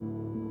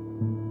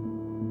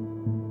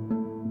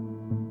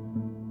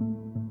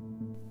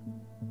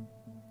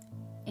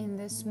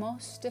these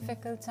most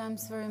difficult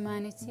times for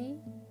humanity,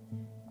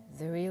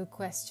 the real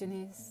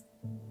question is,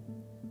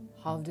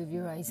 how do we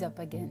rise up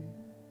again?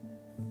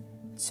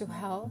 To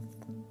health,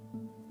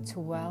 to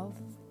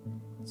wealth,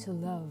 to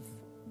love,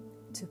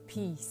 to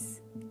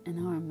peace and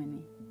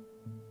harmony.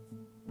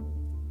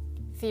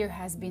 Fear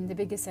has been the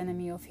biggest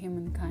enemy of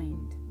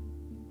humankind.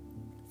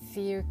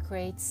 Fear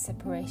creates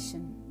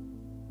separation.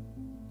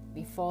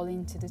 We fall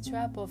into the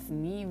trap of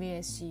me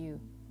vs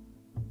you,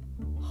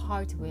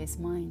 heart vs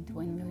mind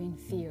when we're in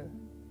fear.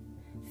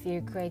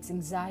 Fear creates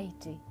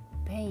anxiety,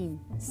 pain,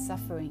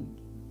 suffering,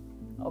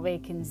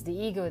 awakens the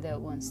ego that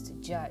wants to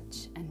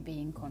judge and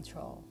be in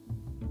control.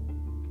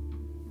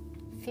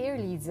 Fear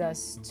leads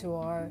us to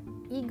our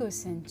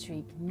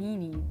egocentric me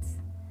needs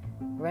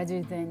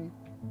rather than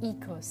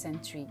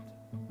ecocentric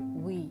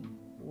we,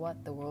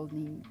 what the world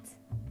needs.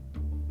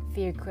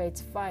 Fear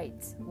creates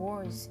fights,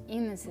 wars,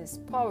 illnesses,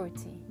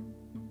 poverty.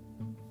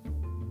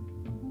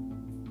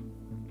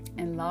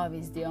 And love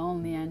is the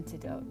only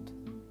antidote.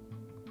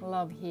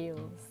 Love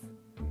heals.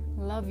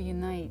 Love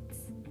unites.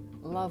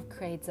 Love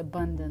creates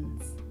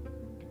abundance.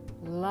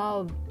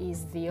 Love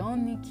is the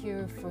only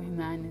cure for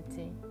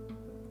humanity.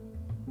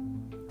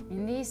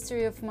 In the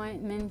history of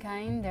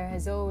mankind, there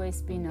has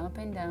always been up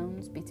and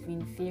downs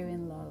between fear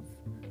and love,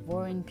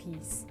 war and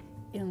peace,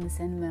 illness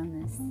and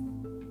wellness.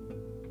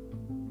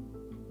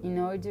 In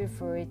order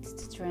for it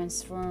to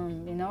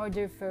transform, in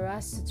order for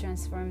us to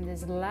transform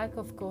this lack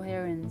of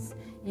coherence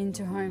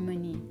into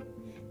harmony,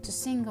 to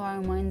sing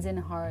our minds and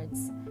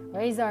hearts,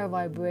 raise our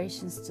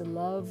vibrations to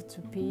love, to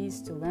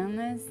peace, to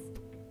wellness,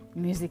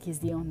 music is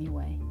the only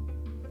way.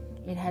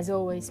 It has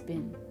always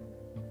been.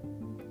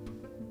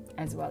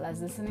 As well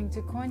as listening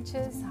to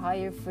conscious,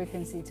 higher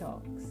frequency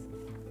talks.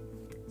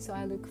 So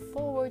I look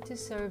forward to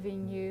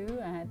serving you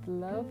at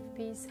Love,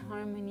 Peace,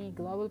 Harmony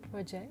Global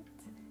Project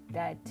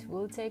that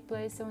will take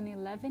place on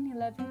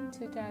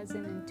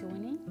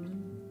 11/11/2020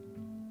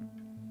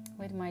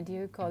 with my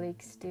dear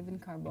colleague Stephen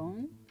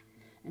Carbone,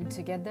 and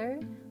together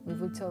we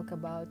will talk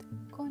about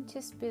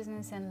conscious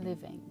business and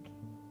living.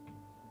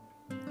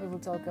 We will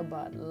talk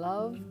about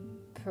love,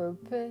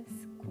 purpose,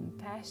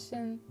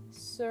 compassion,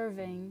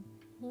 serving,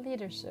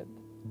 leadership.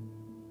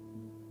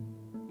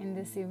 In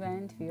this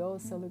event, we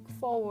also look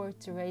forward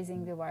to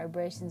raising the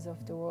vibrations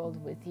of the world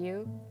with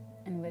you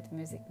and with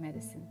Music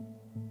Medicine.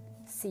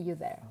 See you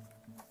there.